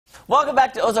Welcome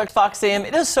back to Ozarks Fox AM.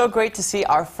 It is so great to see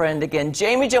our friend again,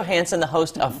 Jamie Johansson, the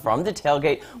host of From the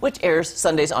Tailgate, which airs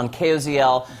Sundays on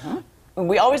KOZL.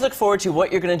 We always look forward to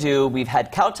what you're going to do. We've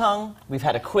had cow tongue, we've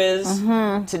had a quiz.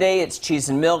 Today it's cheese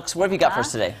and milks. What have you got for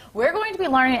us today? We're going to be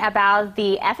learning about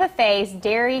the FFA's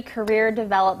Dairy Career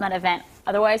Development Event,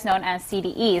 otherwise known as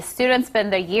CDE. Students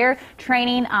spend the year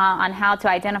training on how to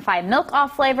identify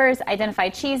milk-off flavors, identify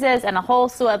cheeses, and a whole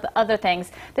slew of other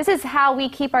things. This is how we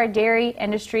keep our dairy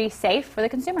industry safe for the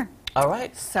consumer. All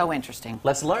right. So interesting.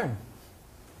 Let's learn.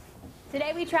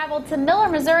 Today we traveled to Miller,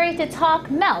 Missouri to talk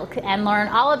milk and learn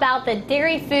all about the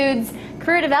Dairy Foods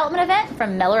Career Development Event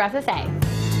from Miller FFA.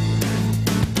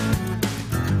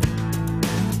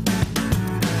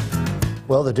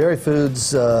 Well, the Dairy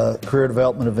Foods Career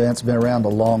Development Event's been around a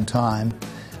long time.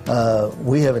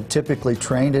 We haven't typically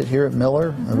trained it here at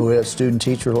Miller. We had a student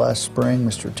teacher last spring,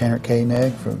 Mr. Tanner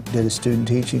Koenig, did his student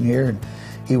teaching here, and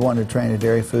he wanted to train a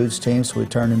dairy foods team, so we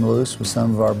turned him loose with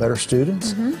some of our better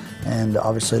students. And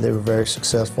obviously they were very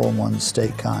successful and won the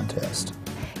state contest.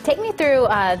 Take me through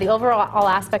the overall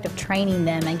aspect of training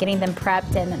them and getting them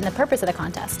prepped and the purpose of the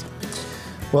contest.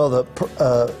 Well,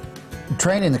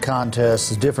 training the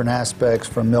contest is different aspects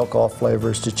from milk-off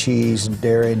flavors to cheese and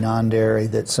dairy, non-dairy,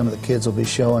 that some of the kids will be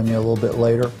showing you a little bit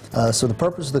later. So the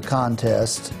purpose of the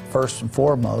contest, first and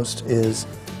foremost, is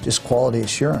just quality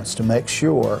assurance, to make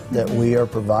sure that we are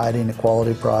providing a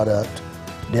quality product,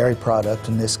 dairy product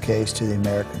in this case, to the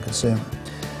American consumer.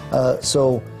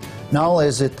 So not only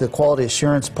is it the quality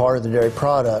assurance part of the dairy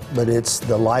product, but it's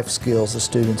the life skills the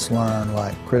students learn,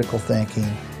 like critical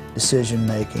thinking, decision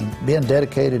making, being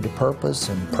dedicated to purpose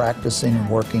and practicing and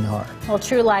working hard. Well,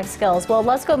 true life skills. Well,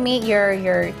 let's go meet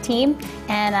your team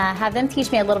and have them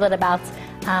teach me a little bit about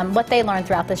what they learned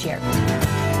throughout this year.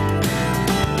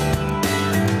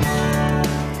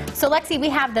 So Lexi, we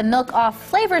have the milk-off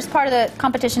flavors part of the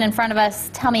competition in front of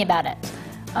us. Tell me about it.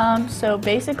 So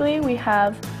basically we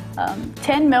have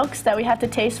 10 milks that we have to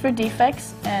taste for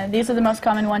defects, and these are the most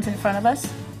common ones in front of us.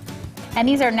 And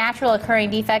these are natural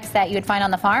occurring defects that you would find on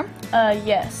the farm?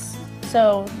 Yes.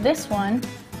 So this one,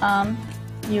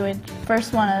 you would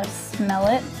first want to smell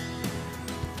it,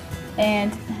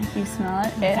 and if you smell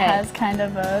it, it has kind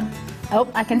of a... Oh,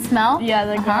 I can smell? Yeah,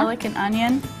 the garlic and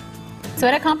onion. So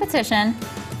at a competition,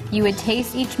 you would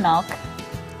taste each milk,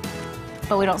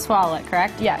 but we don't swallow it,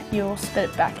 correct? Yeah, you will spit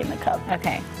it back in the cup.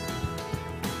 Okay.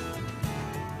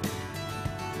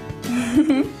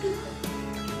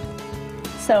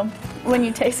 So when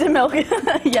you taste the milk,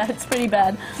 yeah, it's pretty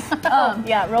bad.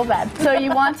 Yeah, real bad. So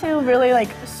you want to really like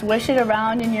swish it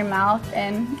around in your mouth,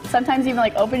 and sometimes even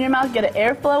like open your mouth, get an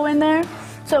airflow in there.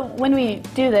 So when we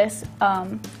do this,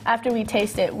 after we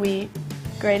taste it, we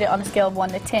grade it on a scale of 1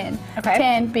 to 10. Okay.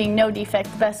 10 being no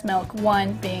defect, the best milk,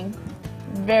 1 being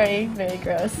very, very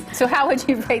gross. So how would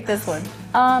you rate this one?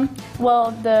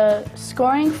 Well, the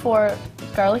scoring for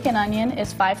garlic and onion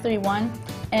is 531,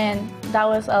 and that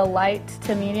was a light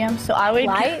to medium. So I would...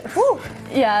 Light? Whew.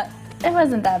 Yeah, it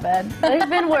wasn't that bad. There's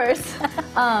been worse.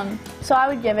 So I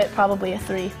would give it probably a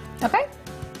 3. Okay.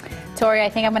 Tori, I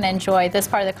think I'm going to enjoy this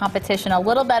part of the competition a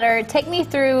little better. Take me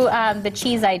through the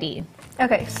cheese ID.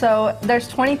 Okay, so there's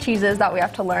 20 cheeses that we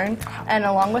have to learn, and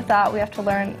along with that we have to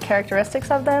learn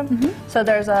characteristics of them. So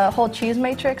there's a whole cheese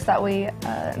matrix that we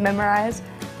memorize,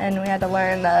 and we had to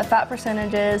learn the fat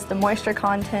percentages, the moisture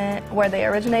content, where they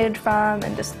originated from,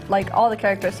 and just like all the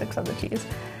characteristics of the cheese.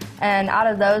 And out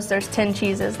of those, there's 10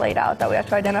 cheeses laid out that we have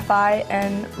to identify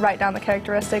and write down the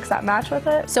characteristics that match with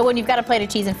it. So when you've got a plate of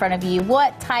cheese in front of you,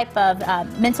 what type of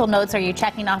mental notes are you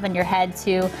checking off in your head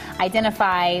to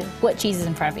identify what cheese is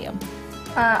in front of you?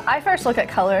 I first look at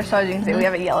color, so as you can see we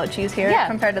have a yellow cheese here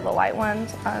compared to the white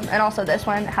ones. And also this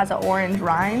one has an orange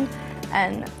rind,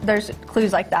 and there's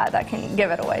clues like that that can give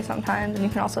it away sometimes. And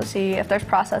you can also see if there's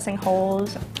processing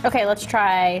holes. Okay, let's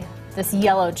try this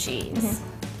yellow cheese.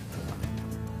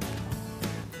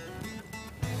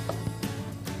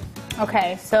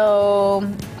 Okay, so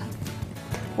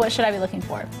what should I be looking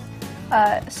for?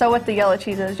 So with the yellow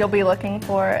cheeses, you'll be looking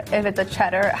for, if it's a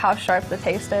cheddar, how sharp the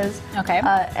taste is. Okay.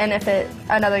 And if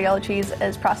another yellow cheese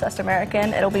is processed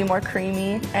American, it'll be more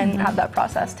creamy and have that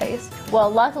processed taste. Well,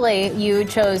 luckily you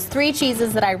chose 3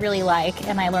 cheeses that I really like,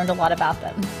 and I learned a lot about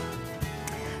them.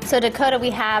 So Dakota, we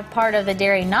have part of the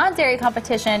dairy, non-dairy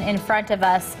competition in front of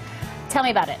us. Tell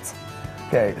me about it.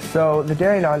 Okay, so the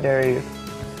dairy, non-dairy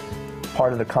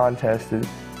part of the contest is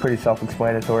pretty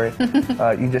self-explanatory.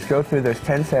 You just go through, there's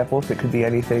 10 samples. It could be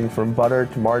anything from butter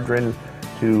to margarine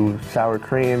to sour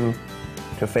cream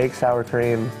to fake sour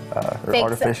cream or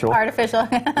artificial. Artificial.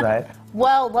 Right.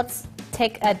 Well, let's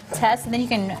take a test, and then you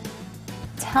can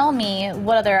tell me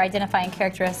what other identifying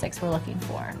characteristics we're looking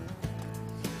for.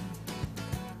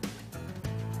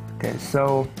 Okay,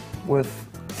 so with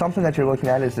something that you're looking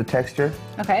at is the texture.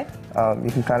 Okay.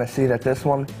 You can kind of see that this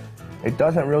one, it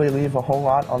doesn't really leave a whole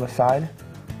lot on the side.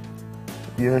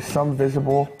 There's some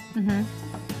visible stuff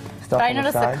But I on the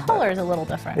noticed side. the color is a little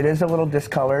different. It is a little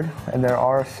discolored, and there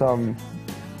are something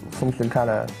kind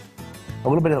of, a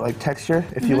little bit of like texture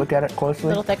if you look at it A closely.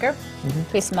 little thicker. Can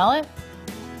we smell it?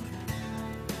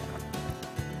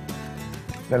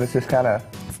 Then it's just kind of,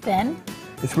 It's thin.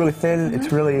 it's really thin.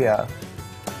 It's really,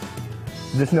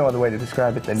 there's no other way to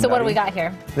describe it than So what do nutty. we got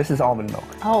here? This is almond milk.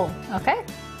 Oh, okay.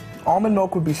 Almond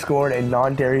milk would be scored a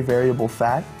non-dairy variable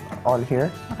fat on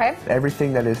here. Okay.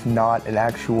 Everything that is not an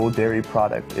actual dairy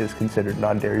product is considered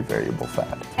non-dairy variable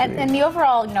fat. And the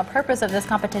overall, purpose of this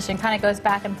competition kind of goes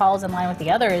back and falls in line with the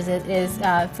others. It is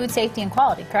food safety and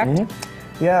quality, correct?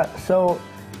 Yeah, so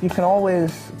you can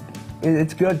always,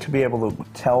 it's good to be able to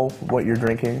tell what you're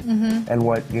drinking and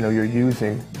what you're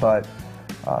using, but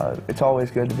it's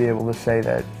always good to be able to say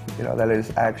that that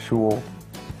is actual,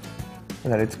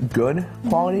 that it's good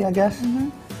quality, I guess.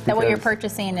 That what you're Because-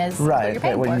 purchasing is right, what you're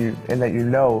paying that when for. and that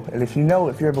and if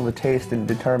you're able to taste and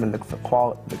determine the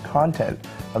content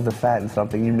of the fat in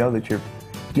something, you know that you're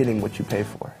getting what you pay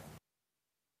for.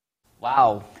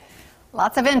 Wow.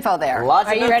 Lots of info there. Lots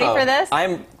Are of you ready info. for this?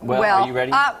 Well, are you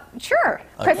ready? Sure.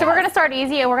 Okay, so we're going to start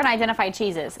easy and we're going to identify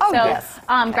cheeses. Oh, so, yes.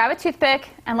 grab a toothpick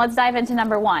and let's dive into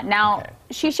number one. Now, Okay.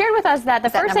 she shared with us that the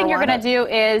Is that first thing you're number going to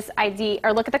do is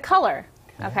look at the color.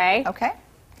 Okay. Okay.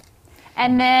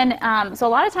 And then, so a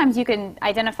lot of times you can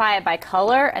identify it by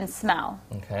color and smell.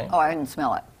 Okay. Oh, I didn't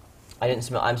smell it. I didn't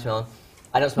smell. I'm smelling.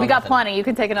 I don't smell. We got nothing. plenty. You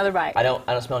can take another bite. I don't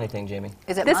smell anything, Jamie.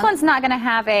 Is it This Mun- one's not going to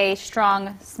have a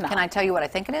strong smell. Can I tell you what I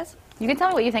think it is? You can tell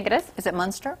me what you think it is. Is it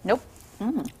Munster? Nope.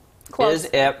 Close. Is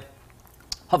it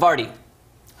Havarti?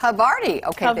 Havarti.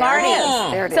 Okay, there it Havarti.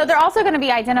 is. There it is. So they're also going to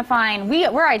be identifying,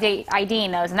 we're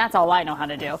IDing those, and that's all I know how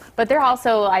to do. But they're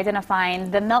also identifying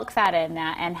the milk fat in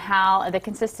that and how the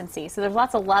consistency. So there's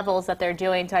lots of levels that they're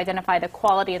doing to identify the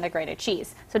quality and the grade of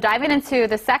cheese. So diving into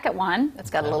the second one, It's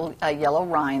got a little yellow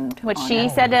rind. which on she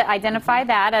it. said to identify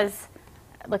that as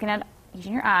looking at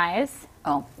using your eyes.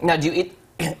 Oh, Now, do you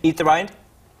eat the rind?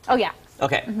 Oh yeah.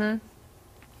 Okay.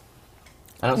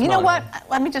 I don't you smell know what? anything.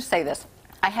 Let me just say this.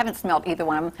 I haven't smelled either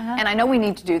one of them, and I know we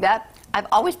need to do that. I've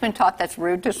always been taught that's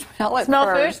rude to smell it Smell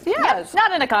first. food? Yes.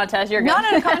 Not in a contest. You're good. Not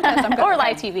in a contest, I'm good. Or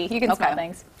live TV. You can smell Okay.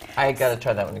 things. I gotta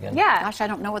try that one again. Yeah. Gosh, I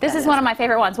don't know what This that is one of my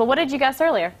favorite ones. Well, what did you guess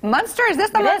earlier? Munster? Is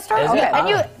this the Munster? Is it? Okay. And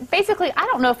you basically, I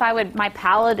don't know if my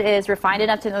palate is refined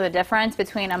enough to know the difference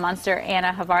between a Munster and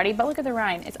a Havarti, but look at the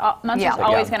rind. Munster's Yeah.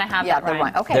 always Yeah. going to have Yeah, that the rind.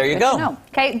 rind. Okay, There you good go. to know.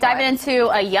 Okay, diving into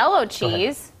a yellow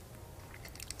cheese.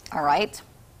 All right.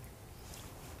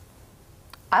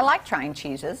 I like trying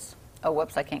cheeses. Oh,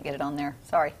 whoops, I can't get it on there.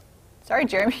 Sorry. Sorry,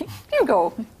 Jeremy. You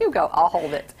go. You go. I'll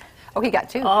hold it. Oh, he got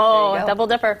two. Oh, There you go. double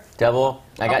dipper. Double.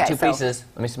 I got Okay, two so- pieces.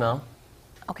 Let me smell.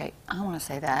 Okay, I want to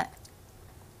say that.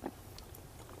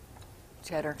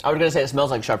 Cheddar. I was gonna say it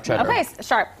smells like sharp cheddar. Okay,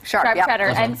 sharp Sharp, cheddar.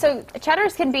 yep. And so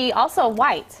cheddars can be also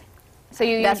white. So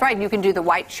you That's right. You can do the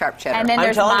white sharp cheddar. And then I'm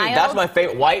there's telling mild. you, that's my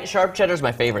favorite. White sharp cheddar is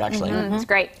my favorite, actually. It's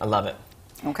great. I love it.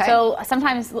 okay. So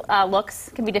sometimes looks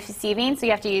can be deceiving, so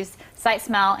you have to use sight,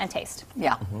 smell, and taste.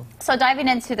 yeah. So diving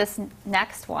into this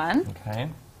next one. Okay.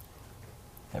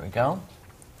 There we go.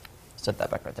 Set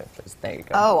that back right there, please. There you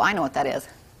go. Oh, I know what that is.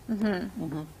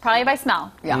 Probably by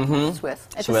smell. Yeah. Swiss.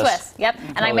 It's Swiss. a Swiss. Yep. And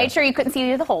I Totally. made sure you couldn't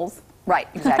see the holes. Right.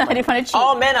 I Exactly. didn't want to cheat.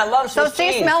 Oh, man, I love So Swiss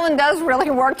see, cheese. smelling does really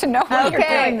work to know what you're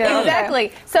Okay, doing there.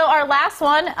 exactly. So our last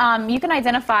one, you can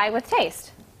identify with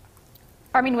taste.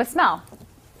 With smell.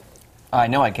 I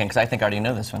know I can, because I think I already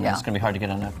know this one. Yeah. It's going to be hard to get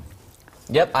on that.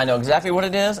 Yep, I know exactly what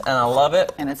it is, and I love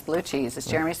it. And it's blue cheese. It's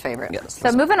Jeremy's favorite. Yes.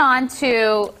 So moving on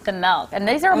to the milk, and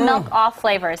these are milk off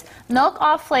flavors. Milk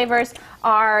off flavors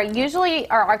are usually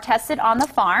are tested on the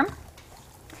farm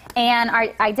and are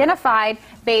identified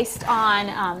based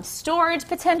on storage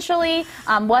potentially,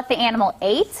 what the animal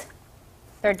ate,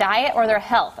 their diet, or their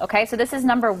health. Okay, so this is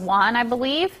number one, I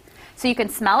believe. So you can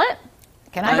smell it.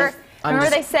 Can Remember, I'm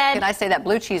remember just- they said. Can I say that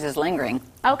blue cheese is lingering?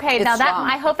 Okay, It's now that strong.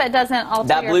 I hope that doesn't alter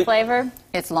That your blue- flavor.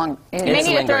 It's long. You may It's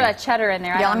need to throw lingering. that cheddar in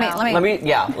there. Yeah, I don't know. let me.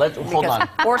 Let's hold on.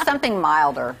 Or something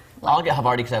milder. I'll get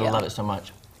Havarti because I Yeah. love it so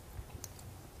much.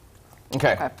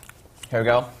 Okay. Okay. Here we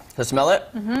go. So smell it?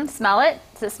 Smell it.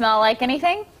 Does it smell like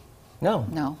anything? No.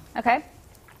 No. Okay.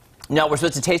 No, we're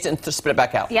supposed to taste it and spit it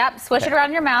back out. Yep, swish it Okay. around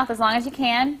in your mouth as long as you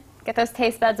can. Get those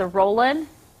taste buds a rolling.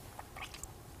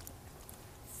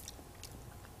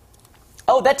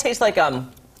 Oh, that tastes like, I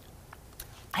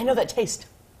know that taste.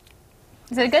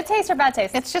 Is it a good taste or bad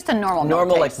taste? It's just a normal milk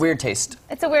Normal, like taste. weird taste.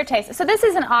 It's a weird taste. So this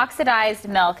is an oxidized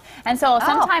milk, and so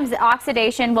sometimes the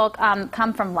oxidation will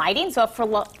come from lighting, so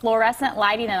fluorescent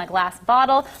lighting in a glass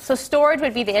bottle. So storage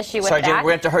would be the issue with Sorry, that. Jim,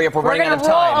 we have to hurry up. We're running out of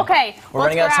gonna time. Okay. We're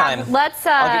running out of time. Let's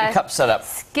I'll get your cup set up.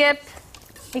 skip.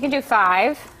 You can do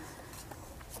 5.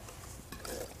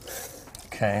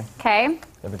 Okay. Okay.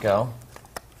 There we go.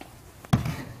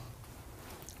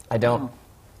 I don't.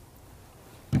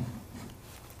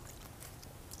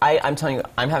 I'm telling you,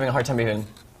 I'm having a hard time even.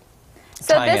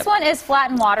 So tying this it. one is flat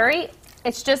and watery.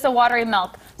 It's just a watery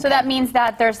milk. So that means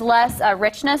that there's less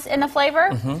richness in the flavor.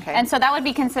 Okay. And so that would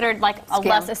be considered like a Skim,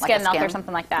 less like a skim milk or skim.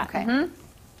 something like that. Okay.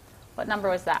 What number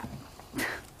was that?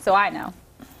 So I know.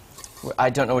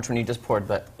 I don't know which one you just poured,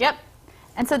 but Yep.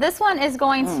 And so this one is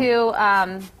going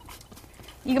to,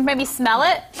 you can maybe smell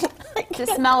it.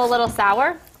 Just smell a little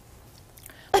sour.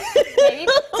 Maybe.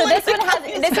 So this one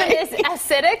is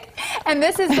acidic, and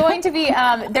this is going to be,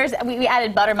 we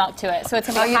added buttermilk to it, so it's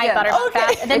going to be Oh, you high did. buttermilk Okay.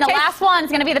 fat. And then the last one is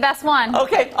going to be the best one.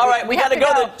 okay. All right, we gotta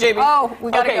go, then, Jamie. Oh,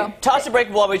 we gotta okay, go. toss a break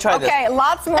while we try Okay,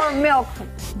 lots more milk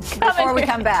before we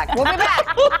come back. We'll be back.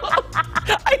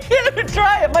 this. I can't even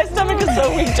try it. My stomach is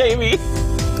so weak, Jamie.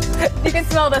 You can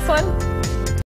smell this one.